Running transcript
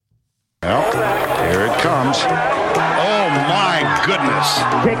Well, here it comes. Oh, my goodness.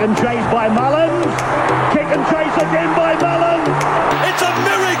 Kick and chase by Mullins. Kick and chase again by Mullins. It's a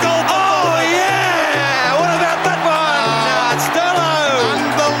miracle. Oh, yeah. What about that one? Stello.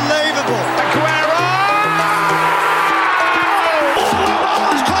 Unbelievable. Aguero.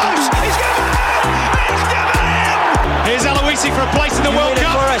 Oh, it's close. He's given it. He's given it. Here's Aloisi for a place in the World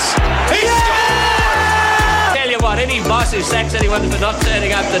Cup. For us. He's scored. Tell you what, any boss who sacks anyone for not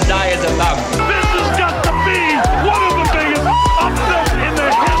turning up today is a bum. This is just to be one of the biggest upsets in the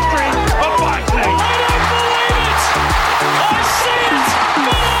history of boxing. I don't believe it. I see it,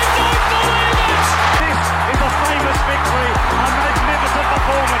 but I don't believe it. This is a famous victory, a magnificent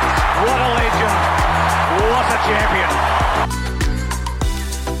performance. What a legend. What a champion.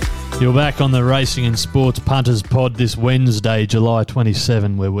 You're back on the Racing and Sports Punters Pod this Wednesday, July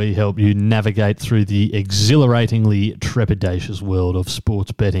 27, where we help you navigate through the exhilaratingly trepidatious world of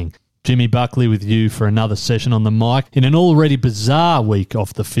sports betting. Jimmy Buckley with you for another session on the mic in an already bizarre week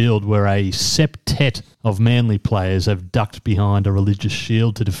off the field where a septet of Manly players have ducked behind a religious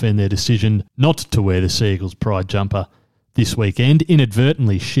shield to defend their decision not to wear the Seagulls Pride jumper this weekend,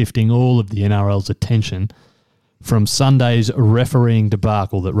 inadvertently shifting all of the NRL's attention from Sunday's refereeing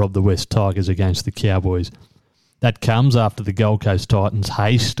debacle that robbed the West Tigers against the Cowboys. That comes after the Gold Coast Titans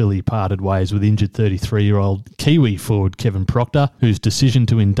hastily parted ways with injured 33-year-old Kiwi forward Kevin Proctor, whose decision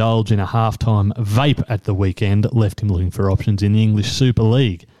to indulge in a halftime vape at the weekend left him looking for options in the English Super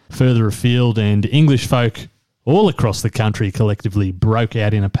League. Further afield, and English folk all across the country collectively broke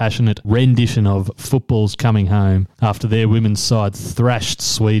out in a passionate rendition of Football's Coming Home after their women's side thrashed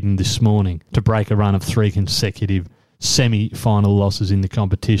Sweden this morning to break a run of 3 consecutive semi-final losses in the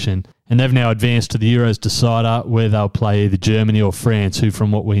competition. And they've now advanced to the Euros decider where they'll play either Germany or France, who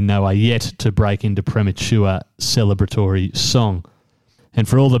from what we know are yet to break into premature celebratory song. And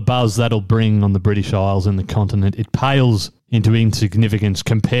for all the buzz that'll bring on the British Isles and the continent, it pales into insignificance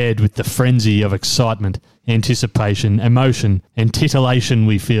compared with the frenzy of excitement, anticipation, emotion and titillation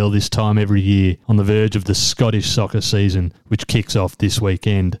we feel this time every year on the verge of the Scottish soccer season, which kicks off this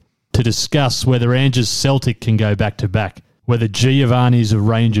weekend. To discuss whether Angers Celtic can go back-to-back, whether Giovanni's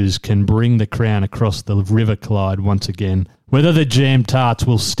Rangers can bring the crown across the River Clyde once again, whether the Jam Tarts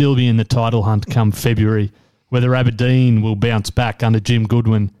will still be in the title hunt come February, whether Aberdeen will bounce back under Jim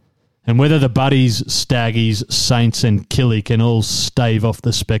Goodwin, and whether the Buddies, Staggies, Saints and Killy can all stave off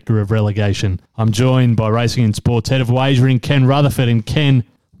the spectre of relegation. I'm joined by Racing and Sports Head of Wagering, Ken Rutherford. And Ken,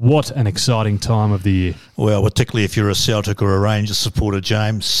 what an exciting time of the year. Well, particularly if you're a Celtic or a Rangers supporter,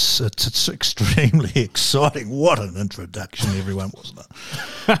 James, it's extremely exciting. What an introduction, everyone, wasn't it?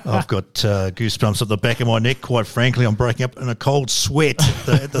 I've got goosebumps at the back of my neck, quite frankly. I'm breaking up in a cold sweat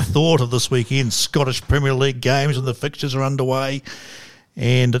at the thought of this weekend. Scottish Premier League games and the fixtures are underway.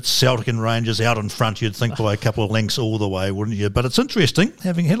 And it's Celtic and Rangers out in front, you'd think, by a couple of lengths all the way, wouldn't you? But it's interesting,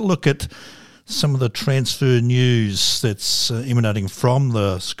 having had a look at some of the transfer news that's emanating from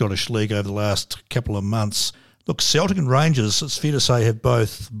the Scottish League over the last couple of months. Look, Celtic and Rangers, it's fair to say, have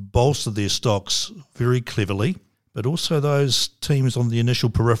both bolstered their stocks very cleverly, but also those teams on the initial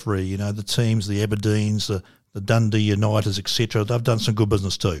periphery, you know, the teams, the Aberdeens, the Dundee Uniteds, etc., they've done some good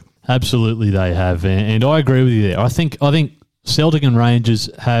business too. Absolutely they have, and I agree with you there. I think Celtic and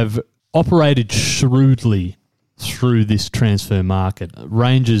Rangers have operated shrewdly through this transfer market.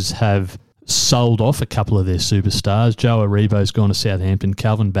 Rangers have sold off a couple of their superstars. Joe Aribo's gone to Southampton.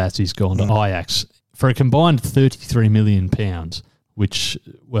 Calvin Bassey's gone to Ajax for a combined £33 million, which,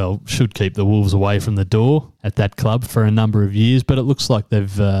 well, should keep the Wolves away from the door at that club for a number of years. But it looks like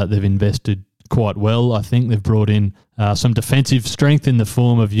they've invested quite well. I think they've brought in some defensive strength in the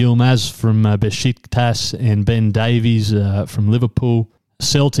form of Yilmaz from Besiktas and Ben Davies from Liverpool.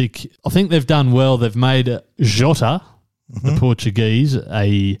 Celtic, I think they've done well. They've made Jota, the Portuguese,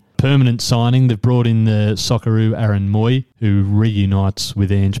 a permanent signing. They've brought in the Socceroo Aaron Moy, who reunites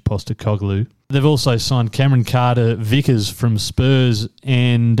with Ange Postecoglou. They've also signed Cameron Carter-Vickers from Spurs,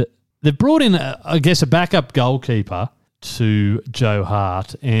 and they've brought in, a backup goalkeeper to Joe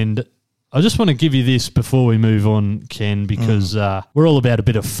Hart. And I just want to give you this before we move on, Ken, because we're all about a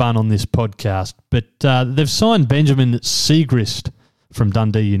bit of fun on this podcast. But they've signed Benjamin Siegrist from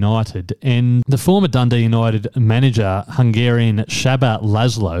Dundee United, and the former Dundee United manager, Hungarian Csaba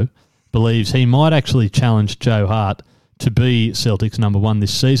Laszlo, believes he might actually challenge Joe Hart to be Celtic's number one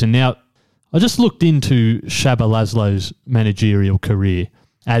this season. Now, I just looked into Csaba Laszlo's managerial career,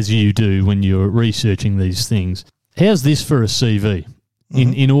 as you do when you're researching these things. How's this for a CV?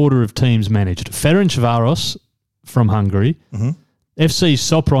 In order of teams managed: Ferencváros from Hungary, FC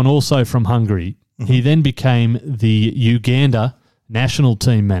Sopron also from Hungary. He then became the Uganda national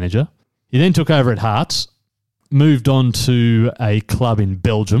team manager. He then took over at Hearts, moved on to a club in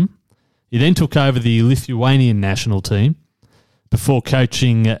Belgium. He then took over the Lithuanian national team before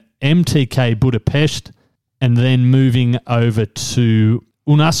coaching MTK Budapest and then moving over to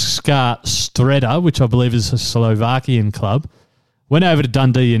Unaska Streda, which I believe is a Slovakian club. Went over to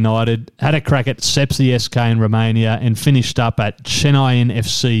Dundee United, had a crack at Sepsi SK in Romania and finished up at Chennai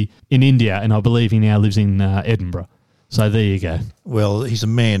FC in India, and I believe he now lives in Edinburgh. So there you go. Well, he's a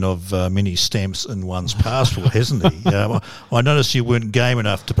man of many stamps in one's passport, hasn't he? I noticed you weren't game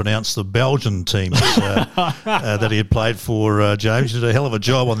enough to pronounce the Belgian teams that he had played for, James. You did a hell of a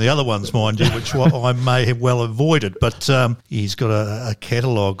job on the other ones, mind you, which I may have well avoided. But he's got a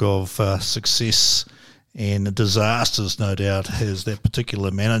catalogue of success and disasters, no doubt, as that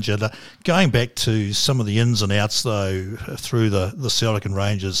particular manager. Going back to some of the ins and outs, though, through the Celtic and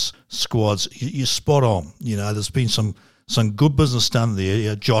Rangers squads, you're spot on. You know, there's been some good business done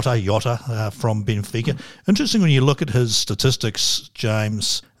there. Jota from Benfica. Interesting when you look at his statistics,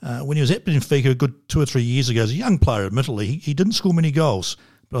 James. When he was at Benfica a good 2 or 3 years ago, as a young player, admittedly, he didn't score many goals.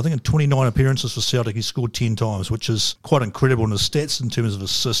 But I think in 29 appearances for Celtic, he scored 10 times, which is quite incredible. And his stats in terms of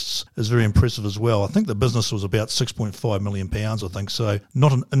assists is very impressive as well. I think the business was about £6.5 million, I think. So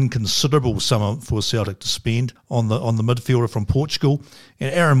not an inconsiderable sum for Celtic to spend on the midfielder from Portugal.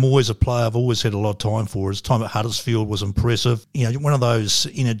 And Aaron Moy is a player I've always had a lot of time for. His time at Huddersfield was impressive. You know, one of those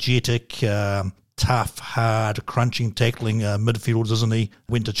energetic, tough, hard, crunching, tackling midfielders, isn't he?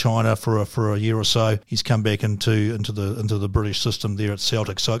 Went to China for a year or so. He's come back into the British system there at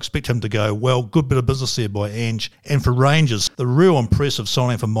Celtic. So I expect him to go well. Good bit of business there by Ange. And for Rangers, the real impressive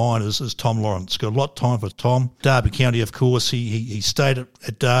signing for mine is Tom Lawrence. Got a lot of time for Tom. Derby County, of course. He stayed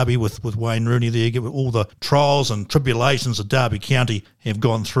at Derby with Wayne Rooney there. All the trials and tribulations that Derby County have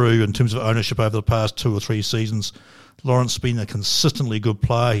gone through in terms of ownership over the past 2 or 3 seasons. Lawrence has been a consistently good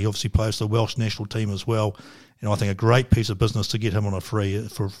player. He obviously plays for the Welsh national team as well. And I think a great piece of business to get him on a free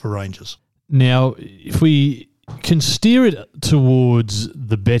for Rangers. Now, if we can steer it towards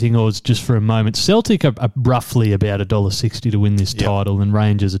the betting odds just for a moment, Celtic are roughly about $1.60 to win this title, and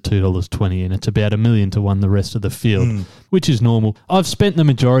Rangers are $2.20, and it's about $1 million to 1 the rest of the field, which is normal. I've spent the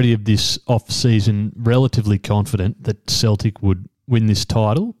majority of this off-season relatively confident that Celtic would win this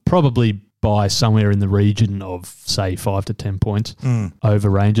title, probably by somewhere in the region of, say, 5 to 10 points over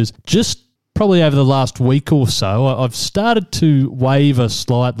Rangers. Just probably over the last week or so, I've started to waver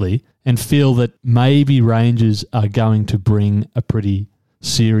slightly and feel that maybe Rangers are going to bring a pretty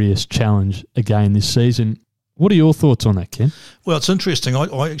serious challenge again this season. What are your thoughts on that, Ken? Well, it's interesting.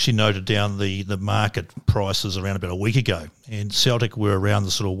 I actually noted down the market prices around about a week ago, and Celtic were around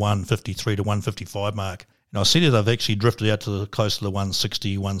the sort of 153 to 155 mark. And I see that they've actually drifted out to close to the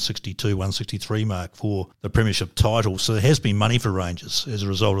 160, 162, 163 mark for the Premiership title. So there has been money for Rangers as a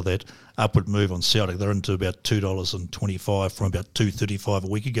result of that upward move on Celtic. They're into about $2.25 from about $2.35 a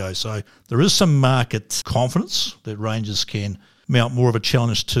week ago. So there is some market confidence that Rangers can mount more of a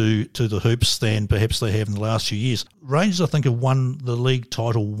challenge to the Hoops than perhaps they have in the last few years. Rangers, I think, have won the league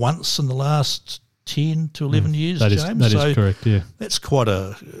title once in the last 10 to 11 years, James. That is correct, yeah. That's quite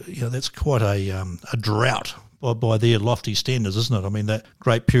a drought by their lofty standards, isn't it? I mean, that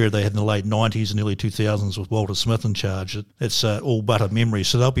great period they had in the late 90s and early 2000s with Walter Smith in charge, it's all but a memory.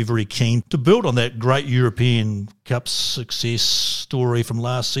 So they'll be very keen to build on that great European Cup success story from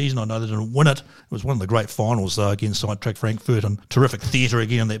last season. I know they didn't win it. It was one of the great finals, though, against Eintracht Frankfurt, and terrific theatre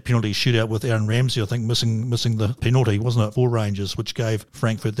again, that penalty shootout with Aaron Ramsey, I think, missing the penalty, wasn't it, for Rangers, which gave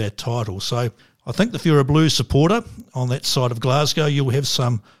Frankfurt that title. So I think if you're a Blues supporter on that side of Glasgow, you'll have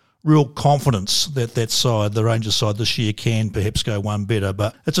some real confidence that side, the Rangers side this year, can perhaps go one better.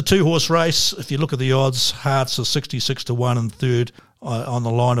 But it's a 2-horse race. If you look at the odds, Hearts are 66 to 1 and third on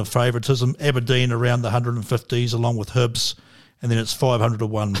the line of favouritism. Aberdeen around the 150s along with Hibs, and then it's 500 to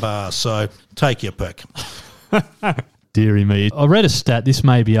 1 bar. So take your pick. Deary me. I read a stat, this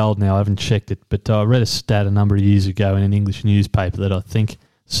may be old now, I haven't checked it, but I read a stat a number of years ago in an English newspaper that I think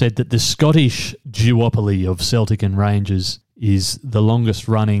said that the Scottish duopoly of Celtic and Rangers is the longest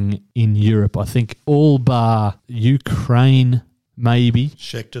running in Europe. I think all bar Ukraine, maybe.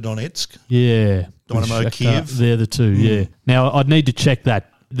 Shakhtar Donetsk. Yeah. Dynamo Kiev. They're the two, yeah. Now, I'd need to check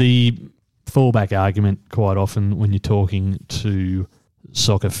that. The fallback argument quite often when you're talking to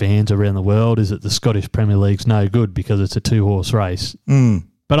soccer fans around the world is that the Scottish Premier League's no good because it's a 2-horse race.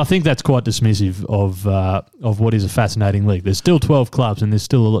 But I think that's quite dismissive of what is a fascinating league. There's still 12 clubs and there's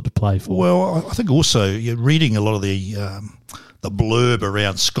still a lot to play for. Well, I think also you're reading a lot of the blurb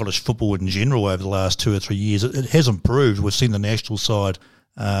around Scottish football in general over the last 2 or 3 years. It has improved. We've seen the national side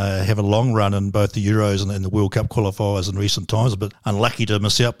have a long run in both the Euros and the World Cup qualifiers in recent times, but unlucky to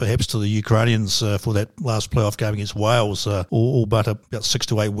miss out perhaps to the Ukrainians for that last playoff game against Wales, all but about 6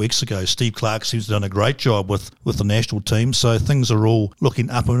 to 8 weeks ago. Steve Clark seems to have done a great job with the national team, so things are all looking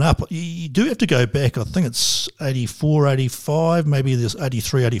up and up. You do have to go back, I think it's 84, 85, maybe this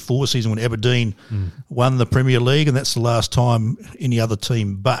 83, 84 season when Aberdeen won the Premier League, and that's the last time any other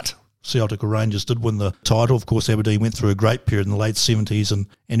team but Celtic or Rangers did win the title. Of course, Aberdeen went through a great period in the late 70s and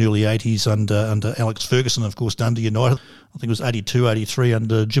early 80s under Alex Ferguson. Of course, Dundee United, I think it was 82, 83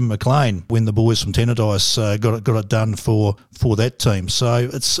 under Jim McLean when the boys from Tannadice got it done for that team. So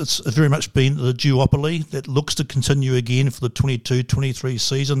it's very much been the duopoly that looks to continue again for the 22-23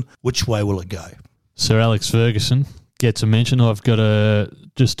 season. Which way will it go? Sir Alex Ferguson gets a mention. I've got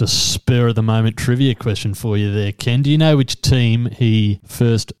just a spur-of-the-moment trivia question for you there, Ken. Do you know which team he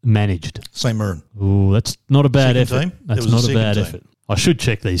first managed? St Mirren. Oh, that's not a bad Second effort. team? That's It was not the a bad second team. effort. I should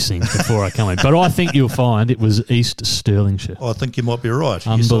check these things before I come in. But I think you'll find it was East Stirlingshire. I think you might be right.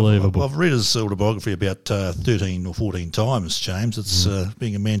 Unbelievable. Yes, I've read his autobiography about 13 or 14 times, James. It's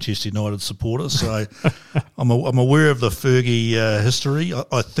being a Manchester United supporter, so I'm aware of the Fergie history.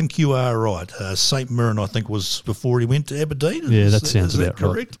 I think you are right. St Mirren, I think, was before he went to Aberdeen. Yeah, that sounds is that about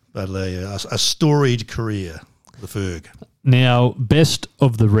right. correct? But a storied career, the Ferg. Now, best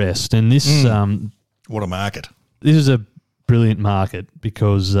of the rest, and this What a market. this is a brilliant market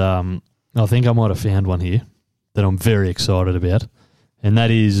because I think I might have found one here that I'm very excited about, and that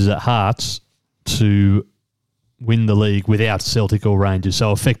is Hearts to win the league without Celtic or Rangers,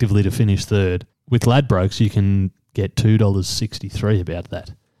 so effectively to finish third. With Ladbrokes, you can get $2.63 about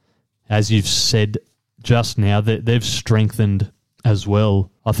that. As you've said just now, they've strengthened as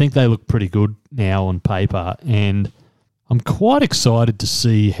well. I think they look pretty good now on paper, and I'm quite excited to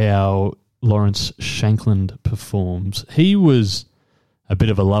see how Lawrence Shankland performs. He was a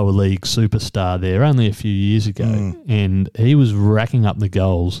bit of a lower league superstar there only a few years ago, and he was racking up the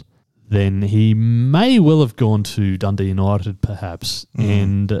goals. Then he may well have gone to Dundee United perhaps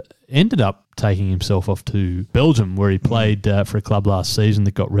and ended up taking himself off to Belgium where he played for a club last season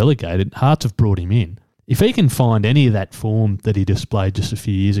that got relegated. Hearts have brought him in. If he can find any of that form that he displayed just a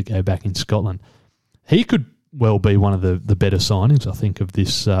few years ago back in Scotland, he could well be one of the better signings, I think, of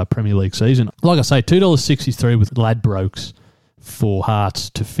this Premier League season. Like I say, $2.63 with Ladbrokes for Hearts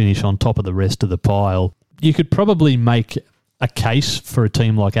to finish on top of the rest of the pile. You could probably make a case for a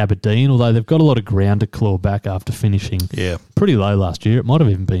team like Aberdeen, although they've got a lot of ground to claw back after finishing pretty low last year. It might have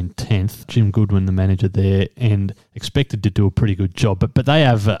even been 10th. Jim Goodwin, the manager there, and expected to do a pretty good job. But they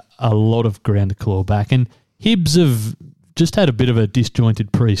have a lot of ground to claw back. And Hibs have just had a bit of a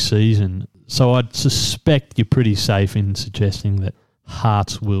disjointed pre-season, so I'd suspect you're pretty safe in suggesting that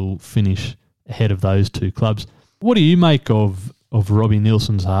Hearts will finish ahead of those two clubs. What do you make of Robbie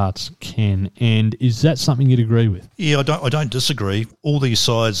Nielsen's Hearts, Ken? And is that something you'd agree with? Yeah, I don't disagree. All these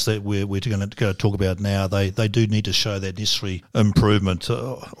sides that we're going to talk about now, they do need to show that necessary improvement.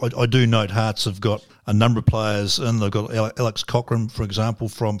 I do note Hearts have got a number of players in. They've got Alex Cochrane, for example,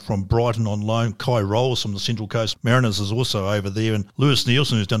 from Brighton on loan. Kai Rolls from the Central Coast Mariners is also over there. And Lewis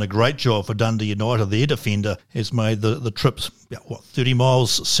Nielsen, who's done a great job for Dundee United, their defender, has made the trips, 30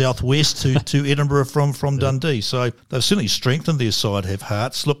 miles southwest to Edinburgh from Dundee. So they've certainly strengthened their side, have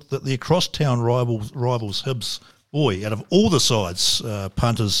Hearts. Look, the across-town rivals Hibs, boy, out of all the sides,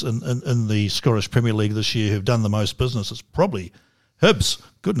 punters in the Scottish Premier League this year who've done the most business, it's probably Hibs.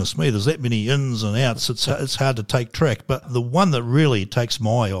 Goodness me, there's that many ins and outs. It's hard to take track. But the one that really takes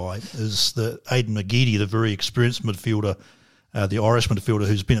my eye is the Aidan McGeady, the very experienced midfielder, the Irish midfielder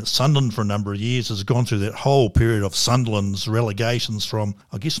who's been at Sunderland for a number of years, has gone through that whole period of Sunderland's relegations from,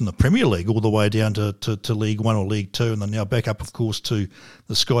 I guess, in the Premier League all the way down to League One or League Two, and then now back up, of course, to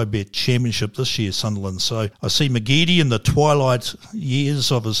the Sky Bet Championship this year, Sunderland. So I see McGeady in the twilight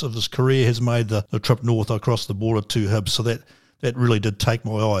years of his career has made the trip north across the border to Hibs. So that really did take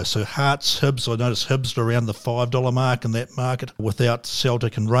my eye. So Hearts, Hibs, I noticed Hibs are around the $5 mark in that market without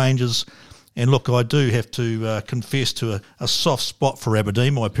Celtic and Rangers. And look, I do have to confess to a soft spot for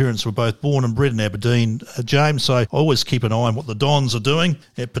Aberdeen. My parents were both born and bred in Aberdeen, James, so I always keep an eye on what the Dons are doing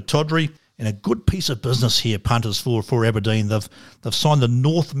at Pittodrie. And a good piece of business here, punters, for Aberdeen. They've signed the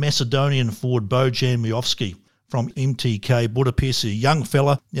North Macedonian forward Bojan Miovski from MTK Budapest, a young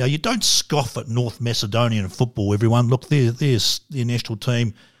fella. Now, you don't scoff at North Macedonian football, everyone. Look, there's their national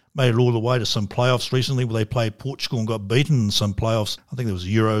team. made it all the way to some playoffs recently where they played Portugal and got beaten in some playoffs. I think there was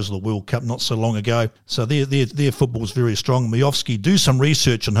Euros or the World Cup not so long ago. So their football's very strong. Miovski, do some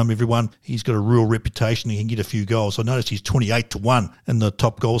research on him, everyone. He's got a real reputation. He can get a few goals. I noticed he's 28-1 in the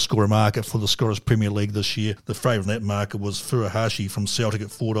top goal scorer market for the Scottish Premier League this year. The favourite in that market was Furuhashi from Celtic at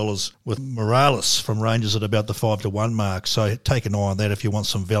 $4, with Morales from Rangers at about the 5-1 mark. So take an eye on that if you want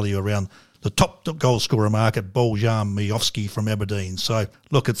some value around the top goal scorer market, Bojan Miovski from Aberdeen. So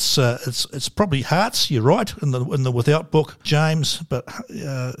look, it's probably Hearts. You're right in the without book, James, but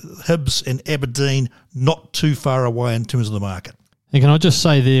Hibs and Aberdeen not too far away in terms of the market. And can I just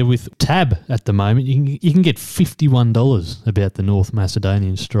say there with Tab at the moment, you can get $51 about the North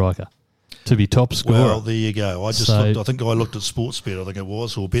Macedonian striker to be top scorer. Well, there you go. I think I looked at Sportsbet, I think it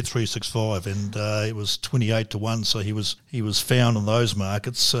was, or Bet365, and it was 28-1. So he was found in those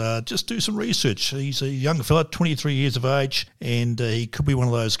markets. Just do some research. He's a young fella, 23 years of age, and he could be one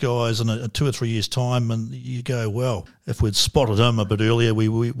of those guys in a 2 or 3 years' time. And you go, well, if we'd spotted him a bit earlier, we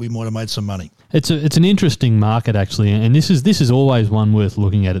might have made some money. It's an interesting market actually, and this is always one worth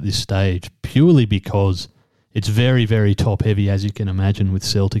looking at this stage, purely because it's very, very top-heavy, as you can imagine, with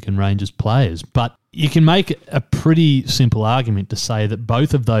Celtic and Rangers players. But you can make a pretty simple argument to say that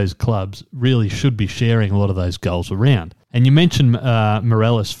both of those clubs really should be sharing a lot of those goals around. And you mentioned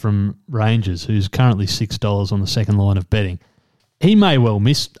Morales from Rangers, who's currently $6 on the second line of betting. He may well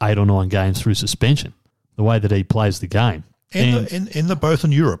miss 8 or 9 games through suspension, the way that he plays the game. And they're both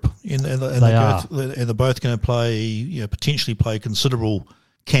in Europe. And they're both going to play, potentially play considerable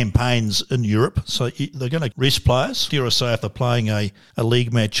campaigns in Europe, so they're going to rest players. Dare I say, if they're playing a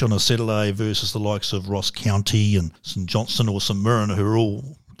league match on a Saturday versus the likes of Ross County and St Johnstone or St Mirren, who are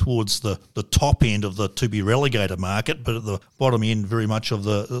all towards the top end of the to-be relegated market, but at the bottom end very much of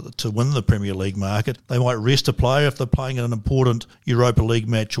the to win the Premier League market, they might rest a player if they're playing an important Europa League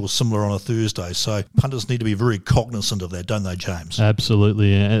match or similar on a Thursday. So punters need to be very cognizant of that, don't they, James?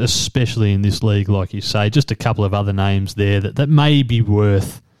 Absolutely, especially in this league, like you say. Just a couple of other names there that may be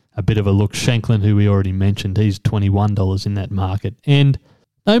worth a bit of a look. Shanklin, who we already mentioned, he's $21 in that market. And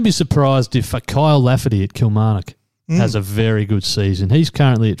don't be surprised if Kyle Lafferty at Kilmarnock has a very good season. He's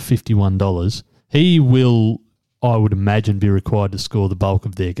currently at $51. He will, I would imagine, be required to score the bulk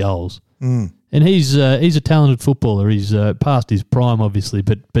of their goals. And he's a talented footballer. He's past his prime, obviously,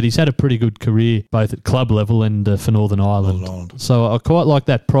 but he's had a pretty good career both at club level and for Northern Ireland. So I quite like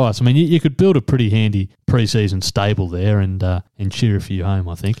that price. I mean, you could build a pretty handy pre-season stable there and cheer a few home,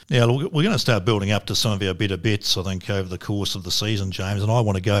 I think. Yeah, we're going to start building up to some of our better bets, I think, over the course of the season, James. And I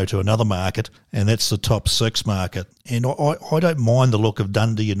want to go to another market, and that's the top 6 market. And I don't mind the look of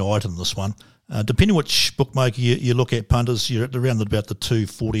Dundee United in this one. Depending which bookmaker you look at, punters, you're at around about the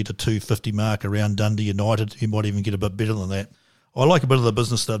 240 to 250 mark around Dundee United. You might even get a bit better than that. I like a bit of the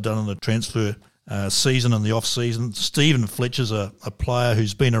business they've done in the transfer season and the off-season. Stephen Fletcher's a player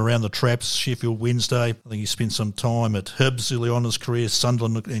who's been around the traps, Sheffield Wednesday. I think he spent some time at Hibs early on in his career,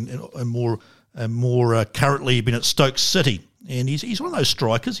 Sunderland, and more currently been at Stoke City. And he's one of those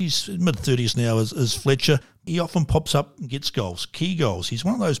strikers. He's mid-30s now as Fletcher. He often pops up and gets goals, key goals. He's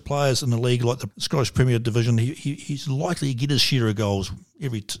one of those players in the league like the Scottish Premier Division. He's likely to get his share of goals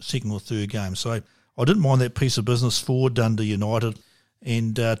every second or third game. So I didn't mind that piece of business for Dundee United.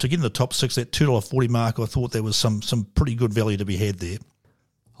 And to get in the top 6, that $2.40 mark, I thought there was some pretty good value to be had there.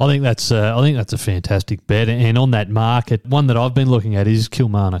 I think that's a fantastic bet. And on that market, one that I've been looking at is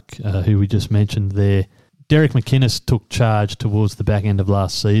Kilmarnock, who we just mentioned there. Derek McInnes took charge towards the back end of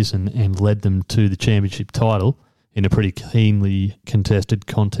last season and led them to the championship title in a pretty keenly contested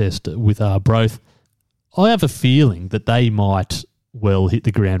contest with Arbroath. I have a feeling that they might well hit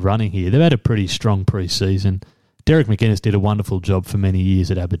the ground running here. They've had a pretty strong pre-season. Derek McInnes did a wonderful job for many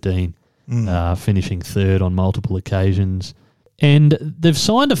years at Aberdeen, finishing third on multiple occasions. And they've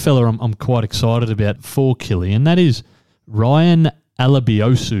signed a fella I'm quite excited about for Killy, and that is Ryan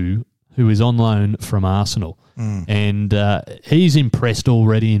Alabiosu, who is on loan from Arsenal. And he's impressed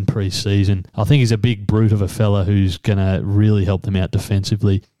already in pre-season. I think he's a big brute of a fella who's going to really help them out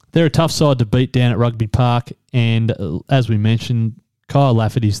defensively. They're a tough side to beat down at Rugby Park, and as we mentioned, Kyle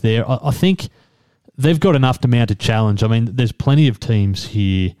Lafferty's there. I think they've got enough to mount a challenge. I mean, there's plenty of teams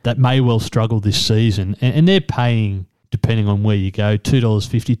here that may well struggle this season, and they're paying, depending on where you go,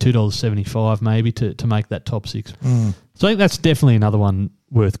 $2.50, $2.75 maybe to make that top 6. So I think that's definitely another one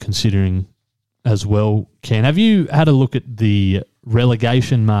worth considering as well, Ken. Have you had a look at the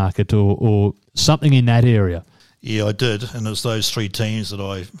relegation market or something in that area? Yeah, I did, and it was those 3 teams that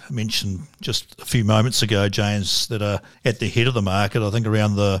I mentioned just a few moments ago, James, that are at the head of the market. I think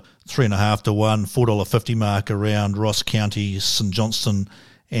around the 3.5 to 1, $4.50 mark around Ross County, St Johnstone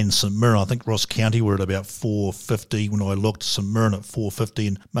and St Mirren. I think Ross County were at about $4.50 when I looked. St Mirren at $4.50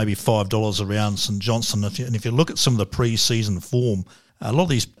 and maybe $5 around St Johnstone. If you look at some of the pre-season form, a lot of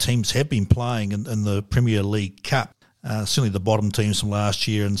these teams have been playing in the Premier League Cup. Certainly the bottom teams from last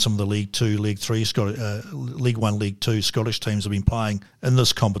year and some of the League 2, League 3, League 1, League 2 Scottish teams have been playing in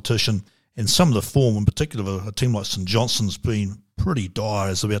this competition. And some of the form, in particular, a team like St Johnstone's been pretty dire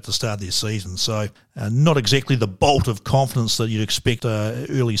as about to start their season. So not exactly the bolt of confidence that you'd expect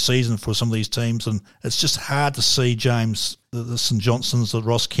early season for some of these teams. And it's just hard to see, James, the St Johnstones, the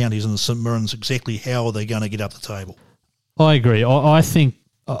Ross Counties and the St Mirrens, exactly how are they going to get up the table. I agree. I think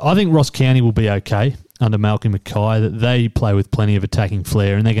Ross County will be okay under Malcolm Mackay. That they play with plenty of attacking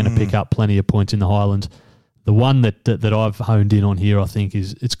flair and they're going to pick up plenty of points in the Highlands. The one that I've honed in on here, I think,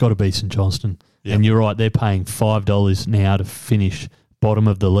 is it's got to be St Johnstone. Yep. And you're right, they're paying $5 now to finish bottom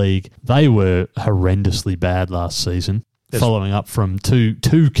of the league. They were horrendously bad last season, following up from two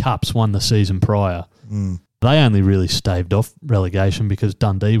cups won the season prior. They only really staved off relegation because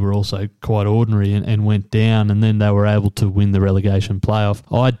Dundee were also quite ordinary and went down, and then they were able to win the relegation playoff.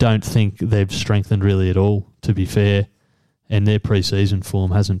 I don't think they've strengthened really at all, to be fair. And their pre-season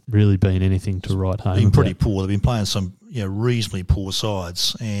form hasn't really been anything to write home. Been pretty poor. They've been playing some reasonably poor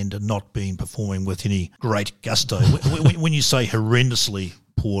sides and not been performing with any great gusto. when you say horrendously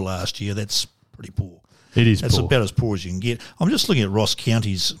poor last year, that's pretty poor. It is That's poor. about as poor as you can get. I'm just looking at Ross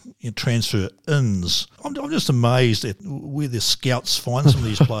County's transfer ins. I'm just amazed at where the scouts find some of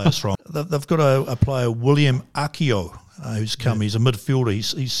these players from. They've got a player, William Akio, who's come. He's a midfielder.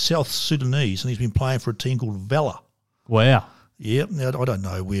 He's South Sudanese, and he's been playing for a team called Valor. Wow. Yeah, now I don't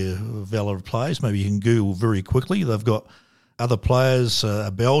know where Valor plays. Maybe you can Google very quickly. They've got other players,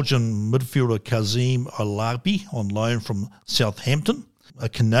 a Belgian midfielder, Kazim Alabi, on loan from Southampton, a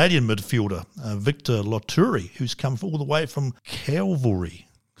Canadian midfielder, Victor Loturi, who's come all the way from Calvary.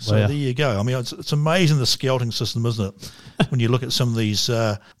 So There you go. I mean, it's amazing the scouting system, isn't it? When you look at some of these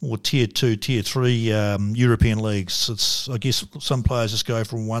more Tier 2, Tier 3 European leagues, I guess some players just go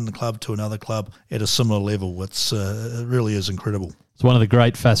from one club to another club at a similar level. It really is incredible. It's one of the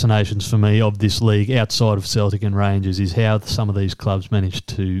great fascinations for me of this league outside of Celtic and Rangers is how some of these clubs manage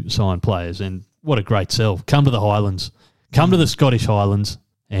to sign players. And what a great sell. Come to the Highlands. Come to the Scottish Highlands.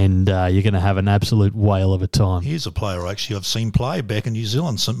 And you're going to have an absolute whale of a time. Here's a player actually I've seen play back in New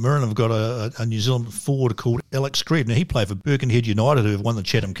Zealand. St Mirren have got a New Zealand forward called Alex Grebe. Now, he played for Birkenhead United, who have won the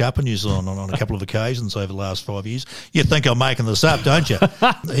Chatham Cup in New Zealand on a couple of occasions over the last 5 years. You think I'm making this up, don't you?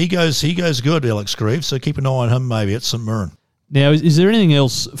 He goes good, Alex Grebe, so keep an eye on him maybe at St Mirren. Now, is there anything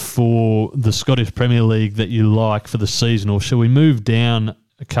else for the Scottish Premier League that you like for the season, or shall we move down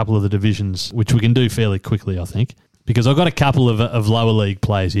a couple of the divisions, which we can do fairly quickly, I think? Because I've got a couple of lower league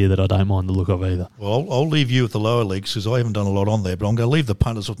players here that I don't mind the look of either. Well, I'll leave you with the lower leagues because I haven't done a lot on there, but I'm going to leave the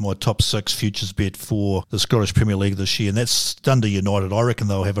punters with my top 6 futures bet for the Scottish Premier League this year, and that's Dundee United. I reckon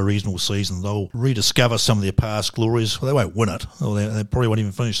they'll have a reasonable season. They'll rediscover some of their past glories. Well, they won't win it, or they probably won't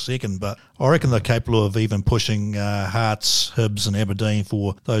even finish second, but I reckon they're capable of even pushing Hearts, Hibs and Aberdeen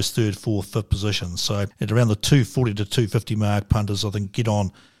for those 3rd, 4th, 5th positions. So at around the 240 to 250 mark, punters, I think, get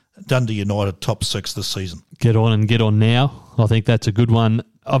on Dundee United top 6 this season. Get on now. I think that's a good one.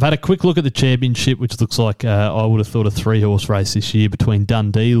 I've had a quick look at the championship, which looks like I would have thought a 3-horse race this year between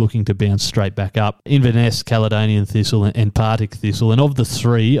Dundee looking to bounce straight back up, Inverness, Caledonian Thistle and Partick Thistle. And of the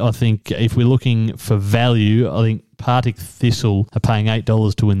three, I think if we're looking for value, I think Partick Thistle are paying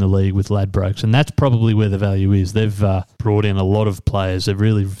 $8 to win the league with Ladbrokes, and that's probably where the value is. They've brought in a lot of players. They've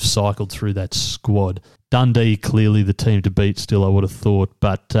really cycled through that squad. Dundee, clearly the team to beat still, I would have thought.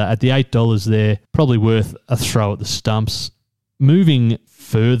 But at the $8 there, probably worth a throw at the stumps. Moving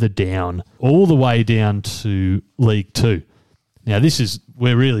further down, all the way down to League 2. Now,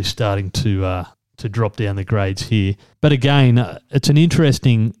 we're really starting to drop down the grades here. But again, it's an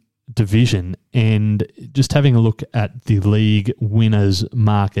interesting division, and just having a look at the league winners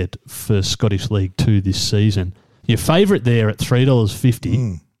market for Scottish League 2 this season, your favourite there at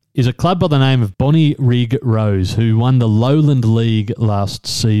 $3.50 is a club by the name of Bonnyrigg Rose, who won the Lowland League last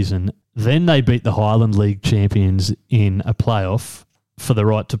season. Then they beat the Highland League champions in a playoff for the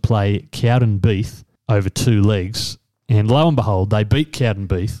right to play Cowdenbeath over 2 legs. And lo and behold, they beat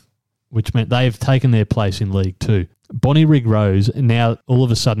Cowdenbeath, which meant they've taken their place in League 2. Bonnyrigg Rose, now all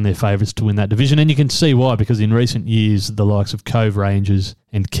of a sudden they're favourites to win that division. And you can see why, because in recent years, the likes of Cove Rangers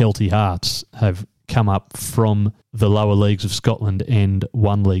and Kelty Hearts have come up from the lower leagues of Scotland and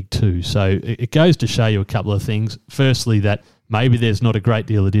won League 2. So it goes to show you a couple of things. Firstly, that maybe there's not a great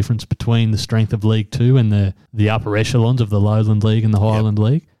deal of difference between the strength of League 2 and the upper echelons of the Lowland League and the Highland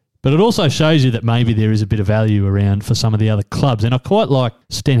League. But it also shows you that maybe there is a bit of value around for some of the other clubs. And I quite like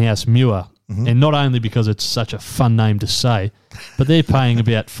Stenhouse Muir, and not only because it's such a fun name to say, but they're paying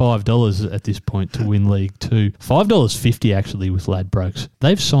about $5 at this point to win League Two. $5.50 actually with Ladbrokes.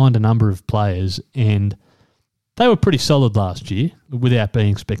 They've signed a number of players and they were pretty solid last year without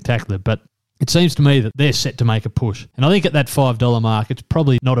being spectacular, but it seems to me that they're set to make a push. And I think at that $5 mark, it's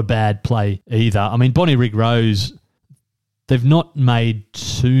probably not a bad play either. I mean, Bonnyrigg Rose, they've not made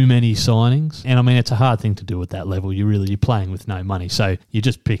too many signings. And I mean, it's a hard thing to do at that level. You're playing with no money. So you're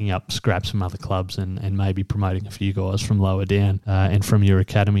just picking up scraps from other clubs and maybe promoting a few guys from lower down and from your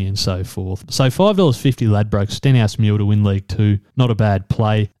academy and so forth. So $5.50 Ladbrokes, Stenhouse Muir to win League Two. Not a bad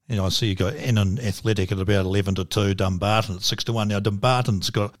play. I see you got Ennan Athletic at about 11-2, Dumbarton at 6-1. Now, Dumbarton's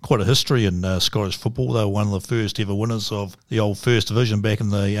got quite a history in Scottish football. They were one of the first ever winners of the old First Division back in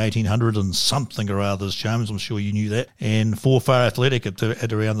the 1800s and something or others, James. I'm sure you knew that. And Forfar Athletic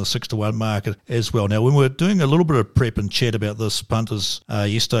at around the 6-1 market as well. Now, when we were doing a little bit of prep and chat about this, punters,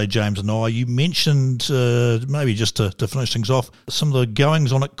 yesterday, James and I, you mentioned, maybe just to finish things off, some of the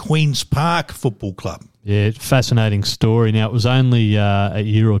goings on at Queen's Park Football Club. Yeah, fascinating story. Now, it was only a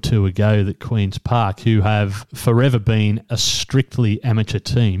year or two ago that Queen's Park, who have forever been a strictly amateur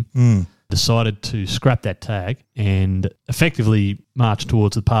team, decided to scrap that tag and effectively march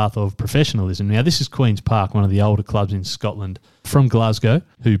towards the path of professionalism. Now, this is Queen's Park, one of the older clubs in Scotland from Glasgow,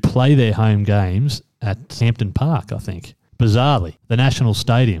 who play their home games at Hampton Park, I think. Bizarrely, the National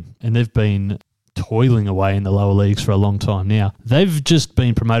Stadium. And they've been toiling away in the lower leagues for a long time now. They've just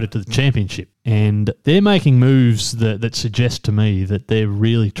been promoted to the championship, and they're making moves that suggest to me that they're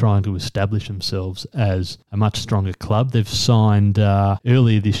really trying to establish themselves as a much stronger club. They've signed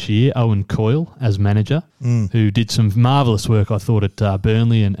earlier this year Owen Coyle as manager, who did some marvellous work, I thought, at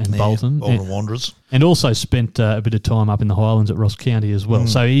Burnley and Bolton. Bolton Wanderers. And also spent a bit of time up in the Highlands at Ross County as well.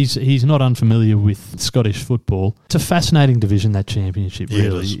 So he's not unfamiliar with Scottish football. It's a fascinating division, that championship,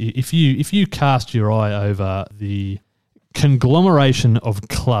 really. If you cast your eye over the conglomeration of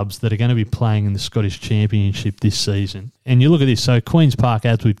clubs that are going to be playing in the Scottish Championship this season, and you look at this, so Queen's Park,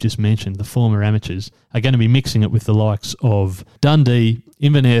 as we've just mentioned, the former amateurs, are going to be mixing it with the likes of Dundee,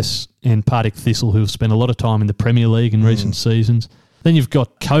 Inverness and Partick Thistle, who have spent a lot of time in the Premier League in recent seasons. Then you've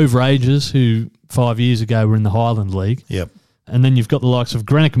got Cove Rangers, who 5 years ago were in the Highland League. Yep. And then you've got the likes of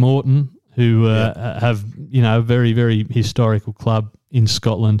Greenock Morton, who have, a very, very historical club in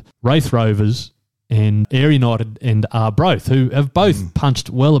Scotland, Wraith Rovers and Ayr United and Arbroath, who have both punched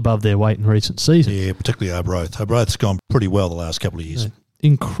well above their weight in recent seasons. Yeah, particularly Arbroath. Arbroath's gone pretty well the last couple of years.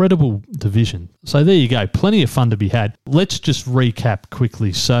 Incredible division. So there you go. Plenty of fun to be had. Let's just recap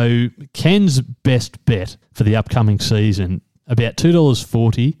quickly. So Ken's best bet for the upcoming season, about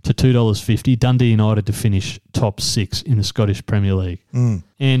 $2.40 to $2.50, Dundee United to finish top 6 in the Scottish Premier League.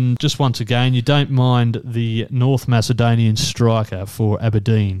 And just once again, you don't mind the North Macedonian striker for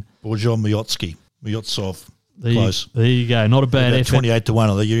Aberdeen, Bojan Miotsov. Close. There you go. Not a bad effort. 28 to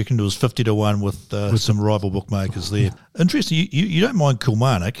 1. You reckon it was 50 to 1 with some rival bookmakers there. Interesting. You don't mind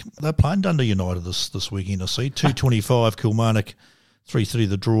Kilmarnock. They're playing Dundee United this weekend, I see. 225 Kilmarnock, 3.30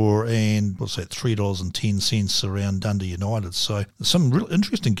 the draw, and what's that, $3.10 around Dundee United. So there's some real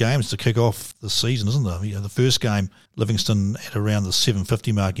interesting games to kick off the season, isn't there? The first game, Livingston at around the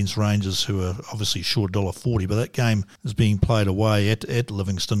 $7.50 mark against Rangers, who are obviously short $1.40, but that game is being played away at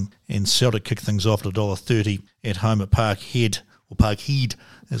Livingston, and Celtic kick things off at $1.30 at home at Parkhead,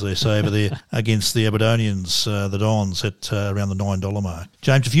 as they say over there, against the Aberdonians, the Dons, at around the $9 mark.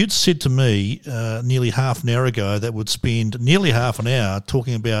 James, if you'd said to me nearly half an hour ago that would spend nearly half an hour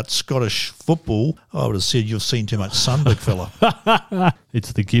talking about Scottish football, I would have said you've seen too much sun, big fella.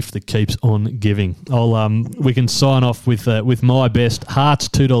 It's the gift that keeps on giving. We can sign off with my best. Hearts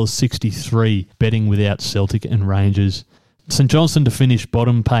 $2.63, betting without Celtic and Rangers. St Johnstone to finish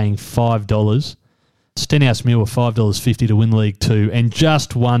bottom, paying $5. Stenhouse Muir $5.50 to win League Two, and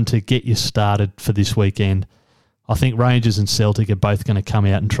just one to get you started for this weekend. I think Rangers and Celtic are both going to come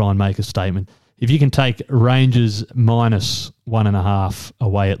out and try and make a statement. If you can take Rangers minus 1.5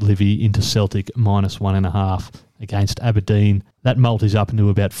 away at Livy into Celtic minus 1.5 against Aberdeen, that multis up into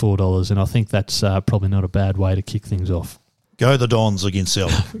about $4, and I think that's probably not a bad way to kick things off. Go the Dons against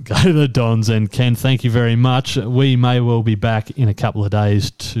Celtic. Go the Dons. And Ken, thank you very much. We may well be back in a couple of days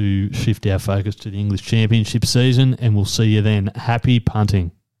to shift our focus to the English Championship season, and we'll see you then. Happy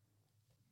punting.